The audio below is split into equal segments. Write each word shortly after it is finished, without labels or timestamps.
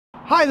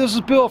Hi, this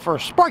is Bill for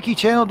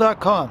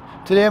SparkyChannel.com.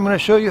 Today I'm going to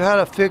show you how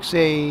to fix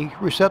a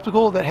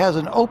receptacle that has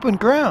an open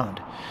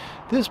ground.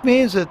 This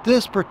means that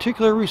this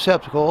particular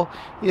receptacle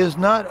is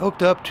not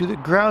hooked up to the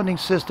grounding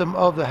system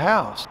of the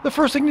house. The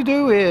first thing to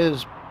do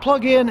is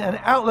plug in an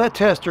outlet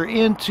tester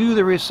into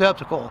the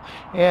receptacle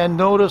and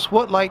notice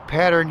what light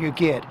pattern you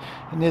get.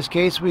 In this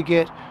case we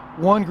get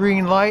one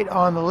green light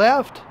on the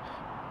left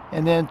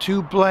and then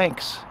two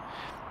blanks.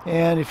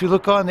 And if you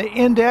look on the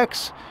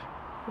index,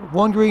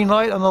 one green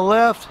light on the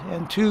left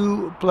and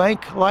two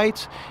blank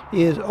lights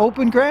is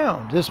open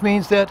ground. This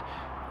means that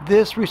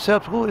this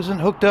receptacle isn't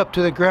hooked up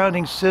to the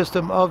grounding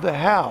system of the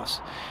house.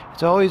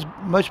 It's always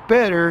much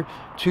better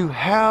to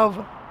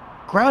have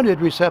grounded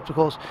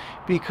receptacles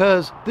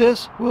because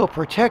this will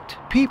protect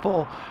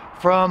people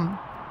from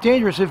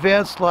dangerous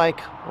events like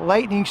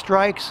lightning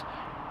strikes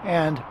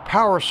and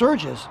power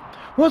surges.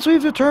 Once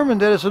we've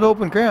determined that it's an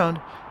open ground,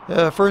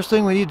 the first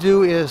thing we need to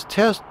do is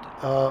test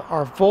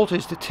our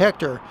voltage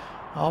detector.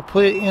 I'll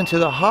put it into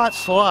the hot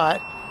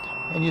slot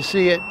and you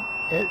see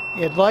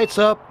it lights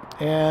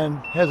up and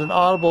has an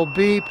audible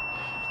beep.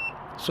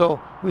 So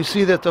we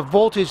see that the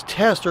voltage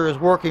tester is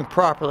working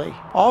properly.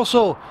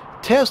 Also,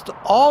 test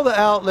all the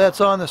outlets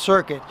on the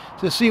circuit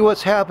to see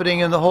what's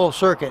happening in the whole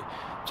circuit.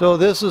 So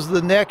this is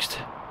the next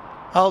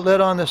outlet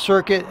on the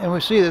circuit and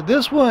we see that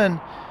this one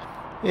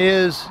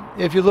is,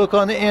 if you look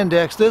on the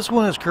index, this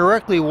one is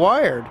correctly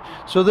wired.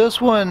 So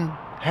this one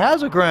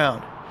has a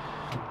ground.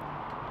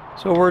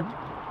 So we're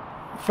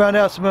found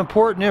out some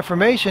important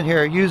information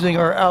here using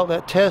our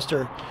outlet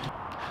tester.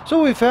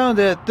 So we found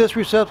that this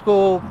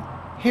receptacle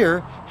here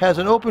has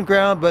an open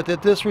ground, but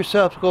that this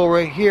receptacle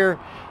right here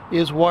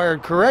is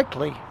wired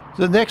correctly.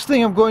 The next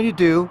thing I'm going to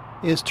do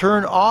is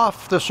turn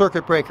off the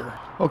circuit breaker.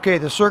 Okay,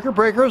 the circuit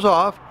breaker is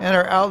off and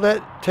our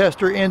outlet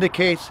tester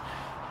indicates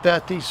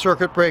that the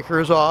circuit breaker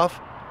is off.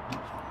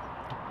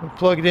 We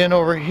plug it in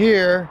over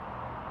here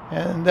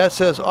and that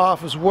says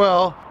off as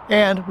well.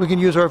 And we can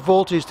use our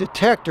voltage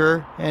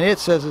detector and it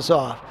says it's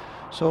off.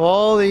 So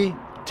all the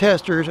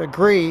testers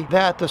agree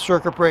that the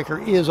circuit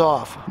breaker is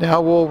off.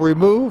 Now we'll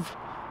remove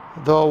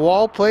the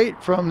wall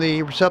plate from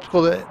the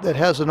receptacle that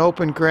has an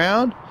open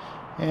ground,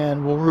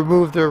 and we'll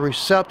remove the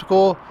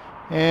receptacle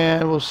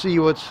and we'll see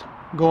what's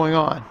going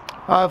on.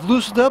 I've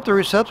loosened up the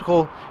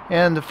receptacle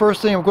and the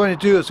first thing I'm going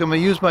to do is I'm going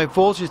to use my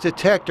voltage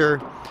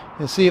detector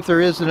and see if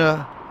there isn't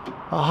a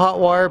hot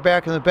wire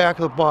back in the back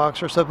of the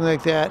box or something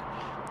like that.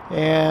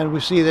 And we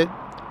see that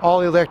all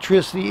the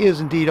electricity is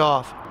indeed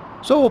off.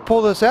 So we'll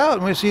pull this out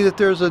and we see that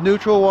there's a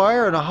neutral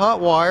wire and a hot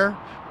wire,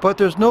 but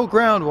there's no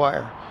ground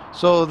wire.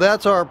 So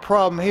that's our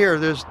problem here.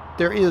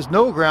 There is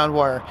no ground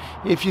wire.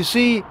 If you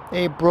see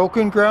a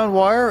broken ground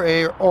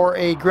wire or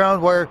a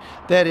ground wire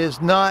that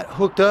is not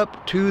hooked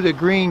up to the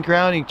green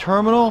grounding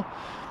terminal,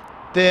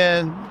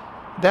 then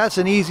that's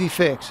an easy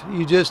fix.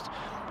 You just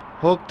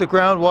hook the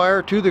ground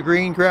wire to the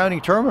green grounding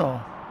terminal.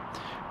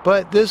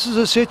 But this is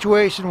a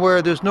situation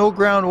where there's no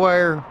ground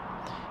wire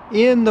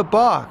in the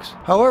box.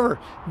 However,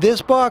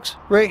 this box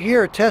right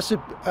here tested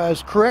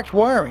as correct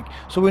wiring.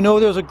 So we know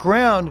there's a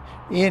ground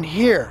in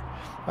here,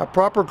 a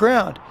proper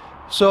ground.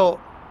 So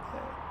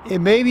it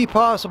may be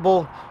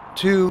possible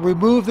to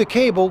remove the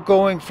cable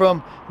going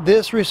from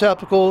this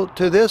receptacle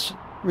to this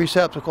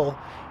receptacle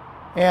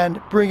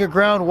and bring a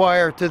ground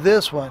wire to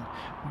this one.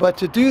 But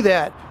to do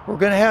that, we're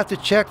going to have to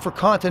check for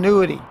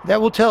continuity.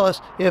 That will tell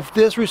us if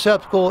this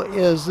receptacle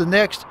is the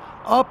next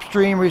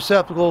upstream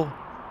receptacle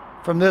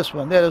from this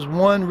one. That is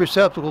one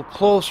receptacle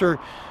closer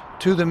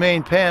to the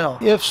main panel.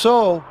 If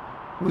so,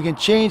 we can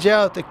change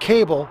out the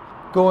cable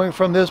going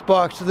from this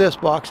box to this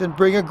box and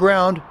bring a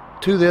ground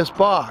to this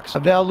box.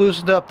 I've now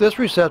loosened up this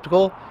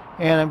receptacle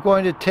and I'm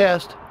going to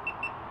test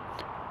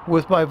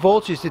with my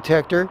voltage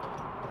detector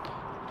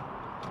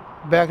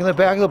back in the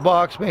back of the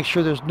box, make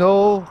sure there's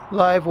no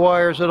live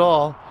wires at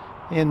all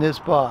in this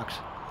box.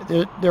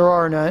 There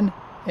are none.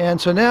 And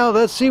so now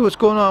let's see what's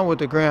going on with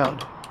the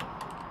ground.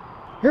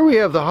 Here we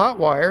have the hot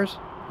wires.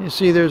 You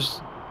see there's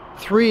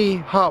three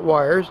hot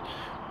wires,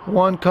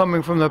 one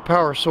coming from the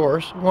power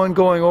source, one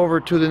going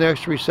over to the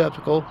next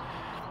receptacle,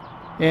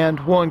 and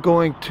one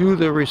going to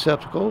the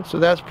receptacle, so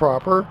that's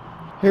proper.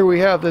 Here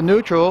we have the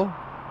neutral.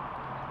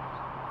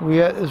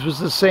 This was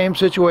the same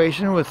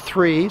situation with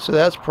three, so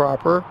that's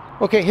proper.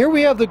 Okay, here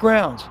we have the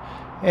grounds,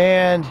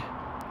 and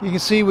you can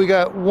see we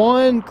got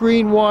one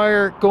green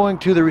wire going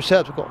to the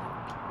receptacle.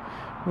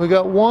 We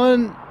got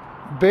one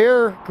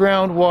bare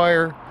ground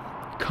wire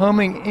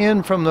coming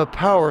in from the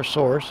power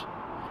source,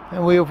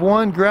 and we have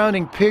one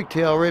grounding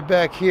pigtail right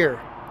back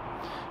here.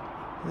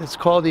 It's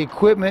called the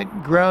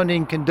equipment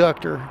grounding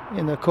conductor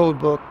in the code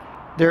book.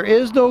 There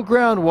is no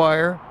ground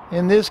wire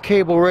in this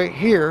cable right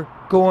here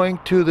going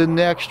to the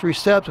next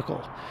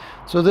receptacle.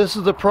 So this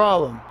is the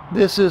problem.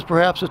 This is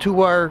perhaps a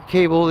two-wire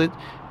cable that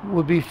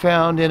would be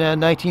found in a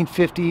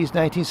 1950s,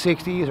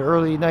 1960s,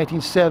 early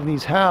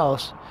 1970s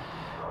house.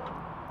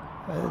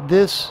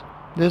 This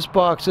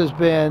box has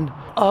been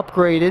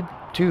upgraded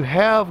to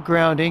have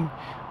grounding,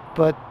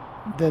 but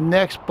the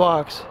next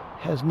box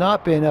has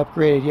not been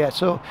upgraded yet.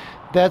 So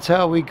that's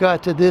how we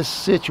got to this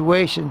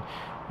situation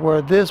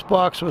where this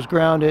box was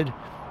grounded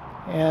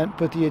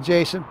but the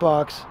adjacent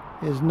box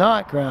is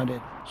not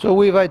grounded. So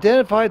we've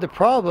identified the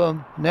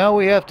problem. Now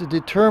we have to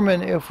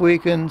determine if we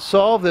can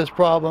solve this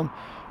problem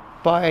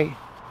by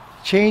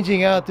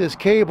changing out this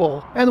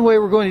cable. And the way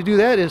we're going to do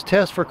that is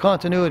test for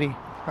continuity.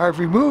 I've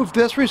removed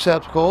this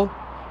receptacle,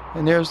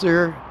 and there's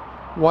their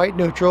white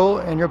neutral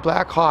and your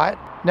black hot.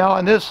 Now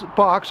on this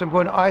box I'm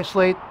going to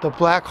isolate the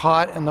black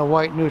hot and the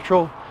white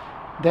neutral.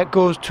 That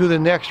goes to the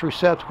next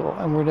receptacle,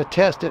 and we're going to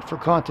test it for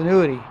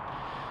continuity.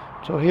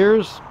 So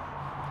here's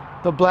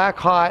the black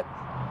hot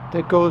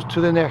that goes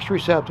to the next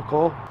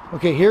receptacle.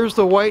 Okay, here's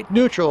the white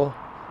neutral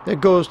that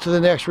goes to the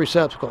next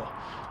receptacle.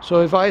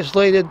 So I've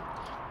isolated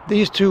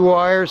these two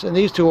wires and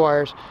these two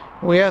wires.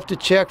 We have to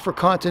check for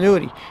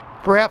continuity.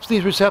 Perhaps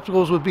these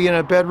receptacles would be in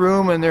a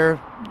bedroom and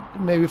they're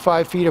maybe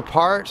 5 feet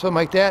apart, something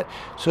like that.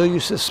 So you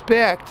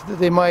suspect that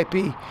they might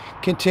be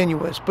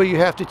continuous, but you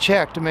have to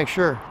check to make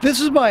sure. This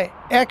is my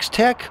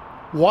Extech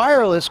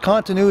wireless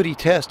continuity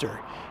tester.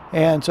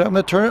 And so I'm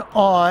going to turn it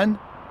on.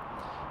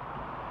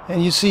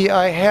 And you see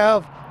I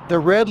have the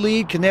red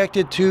lead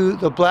connected to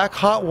the black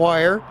hot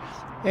wire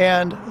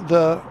and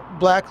the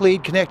black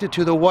lead connected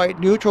to the white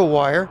neutral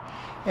wire.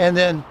 And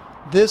then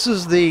this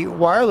is the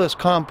wireless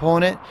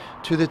component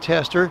to the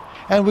tester,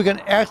 and we can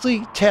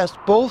actually test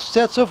both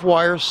sets of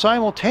wires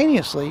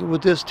simultaneously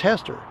with this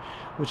tester,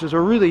 which is a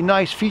really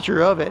nice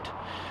feature of it.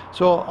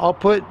 So I'll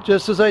put,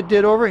 just as I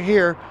did over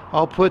here,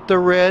 I'll put the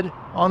red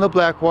on the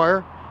black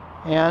wire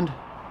and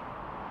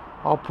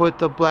I'll put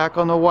the black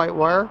on the white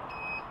wire,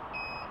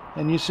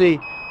 and you see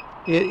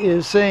it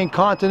is saying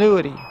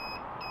continuity.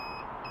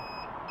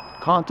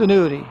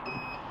 Continuity.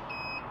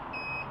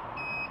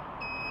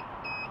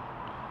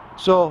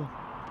 So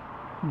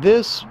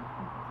this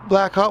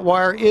black hot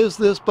wire is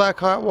this black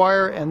hot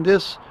wire, and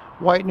this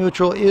white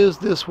neutral is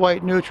this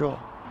white neutral.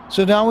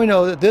 So now we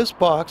know that this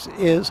box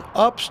is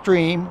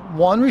upstream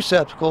one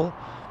receptacle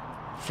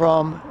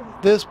from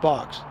this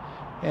box.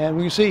 And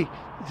we can see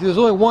there's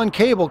only one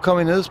cable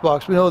coming to this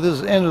box. We know this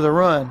is end of the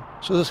run,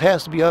 so this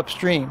has to be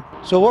upstream.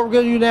 So what we're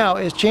going to do now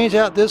is change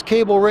out this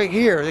cable right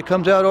here that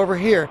comes out over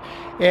here,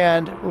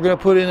 and we're going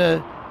to put in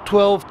a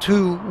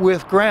 12-2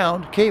 with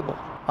ground cable.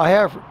 I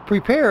have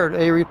prepared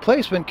a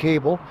replacement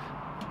cable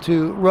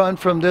to run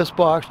from this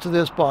box to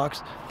this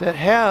box that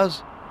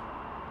has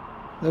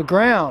the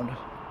ground.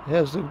 It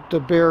has the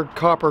bare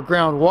copper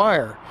ground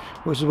wire,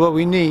 which is what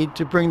we need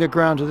to bring the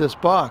ground to this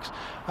box.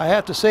 I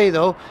have to say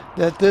though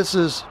that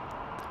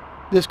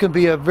this can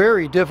be a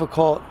very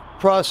difficult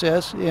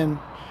process in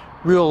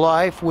real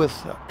life with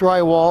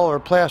drywall or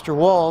plaster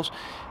walls,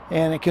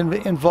 and it can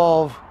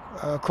involve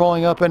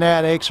crawling up in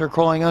attics or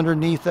crawling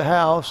underneath the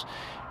house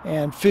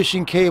and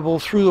fishing cable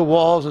through the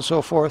walls and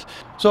so forth.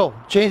 So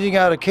changing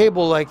out a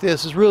cable like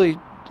this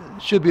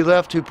should be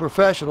left to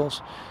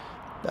professionals.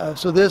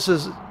 So this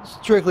is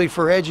strictly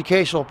for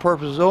educational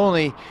purposes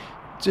only,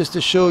 just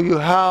to show you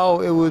how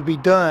it would be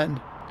done.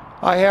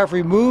 I have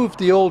removed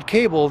the old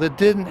cable that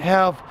didn't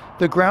have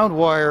the ground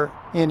wire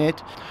in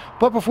it.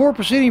 But before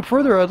proceeding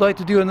further, I'd like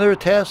to do another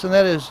test, and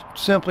that is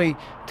simply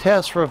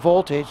test for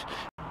voltage.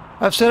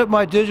 I've set up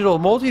my digital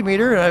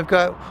multimeter, and I've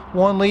got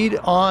one lead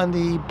on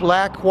the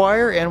black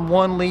wire and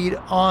one lead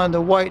on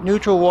the white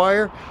neutral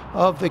wire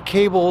of the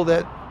cable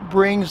that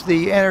brings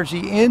the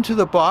energy into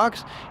the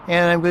box,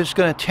 and I'm just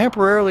going to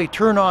temporarily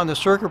turn on the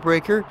circuit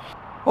breaker.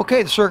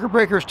 Okay, the circuit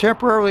breaker is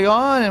temporarily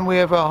on, and we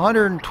have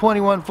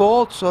 121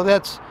 volts, so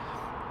that's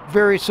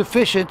very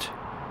sufficient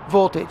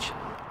voltage.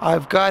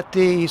 I've got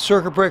the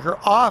circuit breaker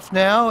off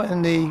now,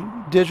 and the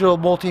digital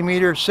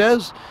multimeter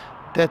says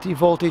that the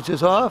voltage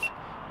is off.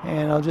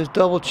 And I'll just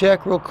double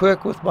check real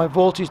quick with my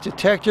voltage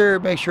detector,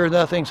 make sure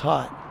nothing's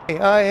hot.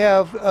 I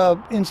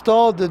have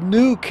installed the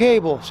new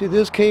cable. See,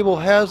 this cable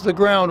has the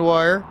ground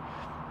wire,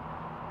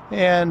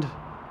 and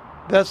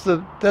that's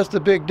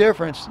the big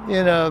difference.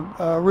 In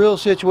a real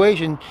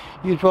situation,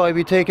 you'd probably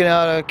be taking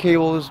out a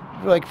cable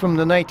like from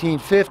the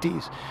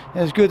 1950s,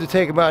 and it's good to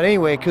take them out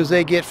anyway because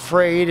they get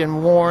frayed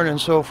and worn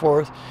and so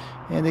forth,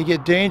 and they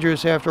get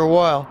dangerous after a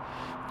while.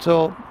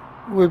 So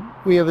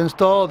we have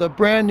installed a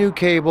brand new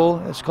cable.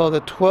 It's called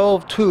a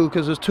 12-2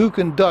 because there's two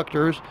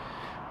conductors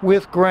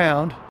with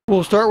ground.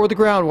 We'll start with the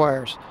ground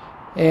wires,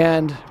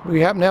 and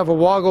we happen to have a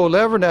Wago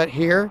lever nut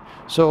here,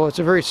 so it's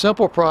a very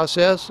simple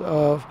process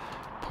of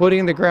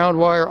putting the ground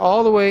wire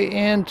all the way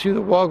into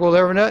the Wago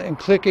lever nut and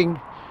clicking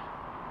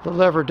the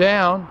lever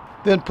down,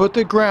 then put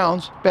the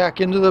grounds back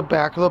into the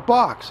back of the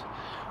box.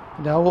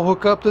 Now we'll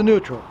hook up the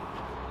neutral.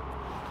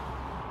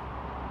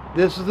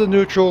 This is the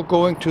neutral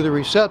going to the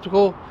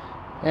receptacle,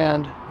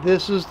 and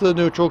this is the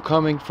neutral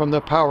coming from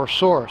the power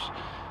source.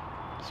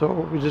 So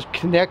we just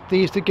connect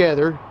these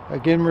together.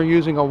 Again, we're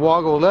using a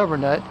Wago lever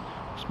nut.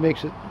 This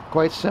makes it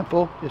quite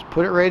simple. Just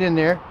put it right in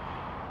there,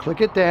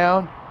 click it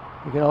down.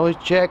 You can always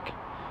check,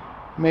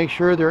 make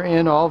sure they're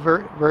in all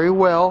very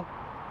well.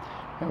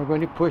 And we're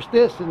going to push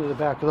this into the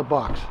back of the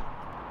box.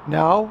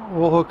 Now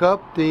we'll hook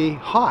up the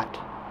hot.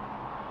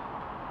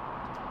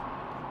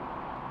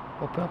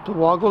 Open up the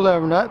Wago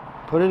lever nut.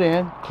 put it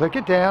in, click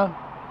it down,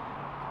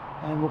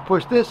 and we'll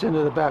push this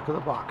into the back of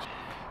the box.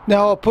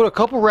 Now I'll put a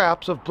couple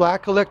wraps of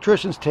black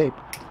electrician's tape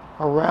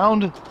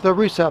around the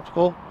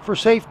receptacle for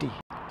safety.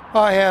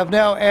 I have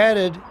now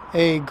added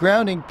a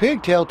grounding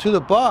pigtail to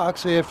the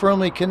box. I have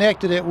firmly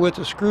connected it with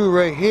a screw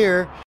right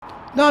here.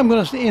 Now I'm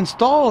going to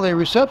install the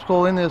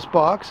receptacle in this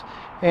box,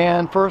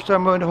 and first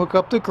I'm going to hook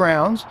up the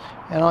grounds,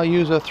 and I'll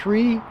use a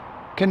 3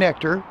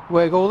 connector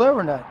Wago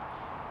lever nut.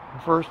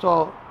 First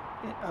I'll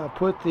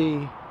put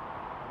the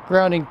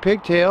grounding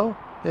pigtail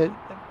that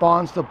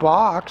bonds the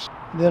box.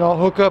 Then I'll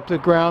hook up the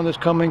ground that's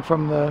coming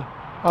from the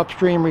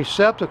upstream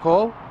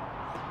receptacle.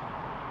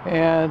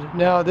 And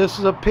now this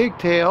is a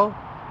pigtail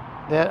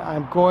that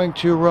I'm going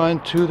to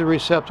run to the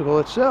receptacle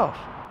itself.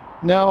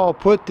 Now I'll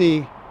put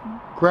the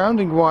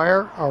grounding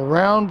wire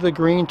around the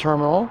green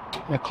terminal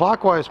in a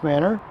clockwise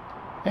manner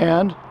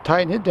and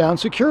tighten it down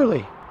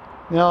securely.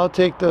 Now I'll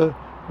take the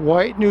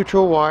white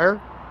neutral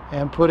wire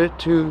and put it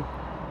to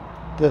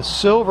the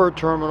silver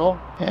terminal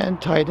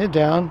and tighten it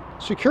down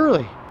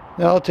securely.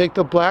 Now I'll take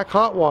the black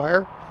hot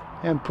wire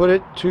and put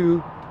it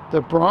to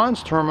the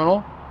bronze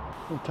terminal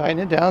and tighten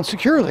it down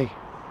securely.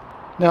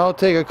 Now I'll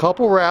take a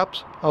couple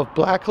wraps of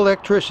black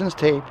electrician's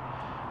tape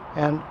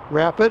and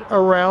wrap it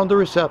around the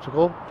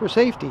receptacle for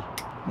safety.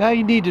 Now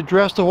you need to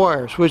dress the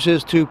wires, which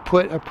is to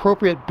put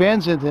appropriate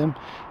bends in them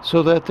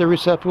so that the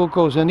receptacle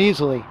goes in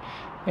easily.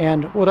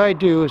 And what I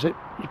do is you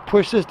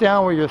push this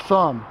down with your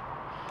thumb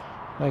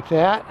like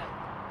that.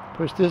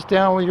 Push this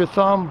down with your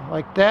thumb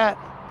like that.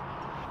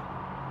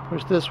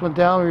 Push this one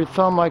down with your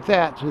thumb like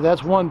that. So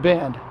that's one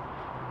bend.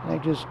 And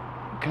it just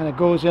kind of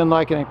goes in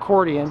like an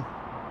accordion.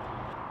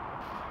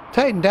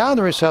 Tighten down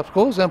the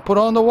receptacles and put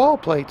on the wall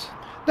plates.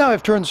 Now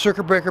I've turned the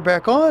circuit breaker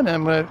back on.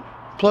 I'm going to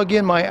plug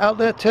in my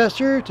outlet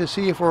tester to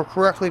see if we're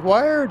correctly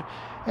wired,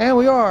 and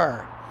we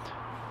are.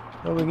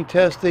 So we can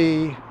test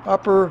the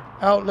upper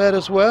outlet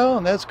as well,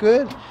 and that's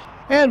good.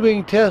 And we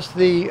can test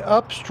the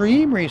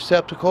upstream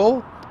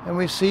receptacle, and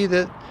we see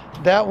that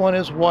that one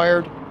is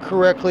wired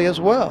correctly as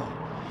well.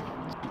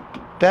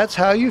 That's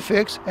how you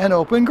fix an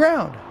open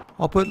ground.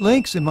 I'll put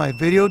links in my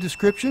video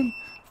description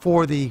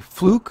for the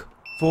Fluke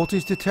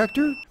voltage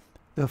detector,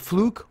 the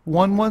Fluke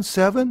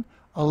 117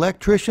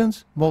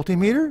 electrician's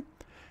multimeter,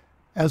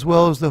 as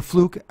well as the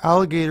Fluke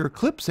alligator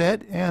clip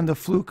set and the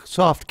Fluke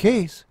soft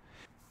case.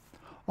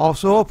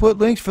 Also, I'll put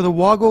links for the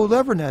Wago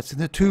lever nuts in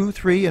the 2,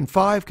 3, and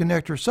 5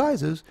 connector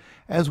sizes,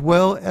 as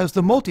well as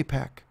the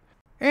multi-pack.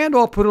 And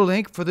I'll put a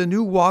link for the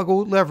new Wago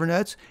lever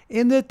nuts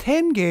in the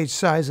 10 gauge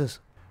sizes,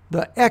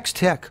 the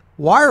Extech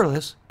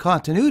wireless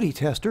continuity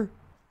tester,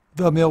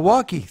 the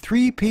Milwaukee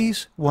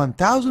 3-piece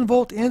 1000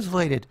 volt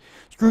insulated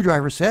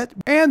screwdriver set,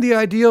 and the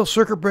ideal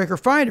circuit breaker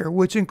finder,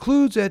 which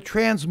includes a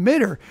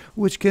transmitter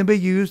which can be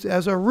used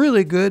as a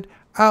really good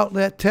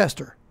outlet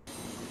tester.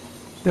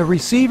 The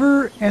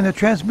receiver and the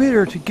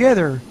transmitter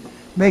together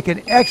make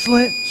an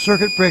excellent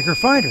circuit breaker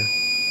finder.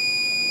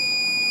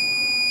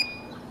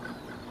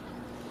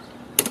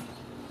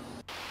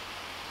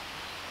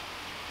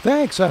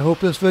 Thanks, I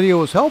hope this video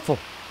was helpful.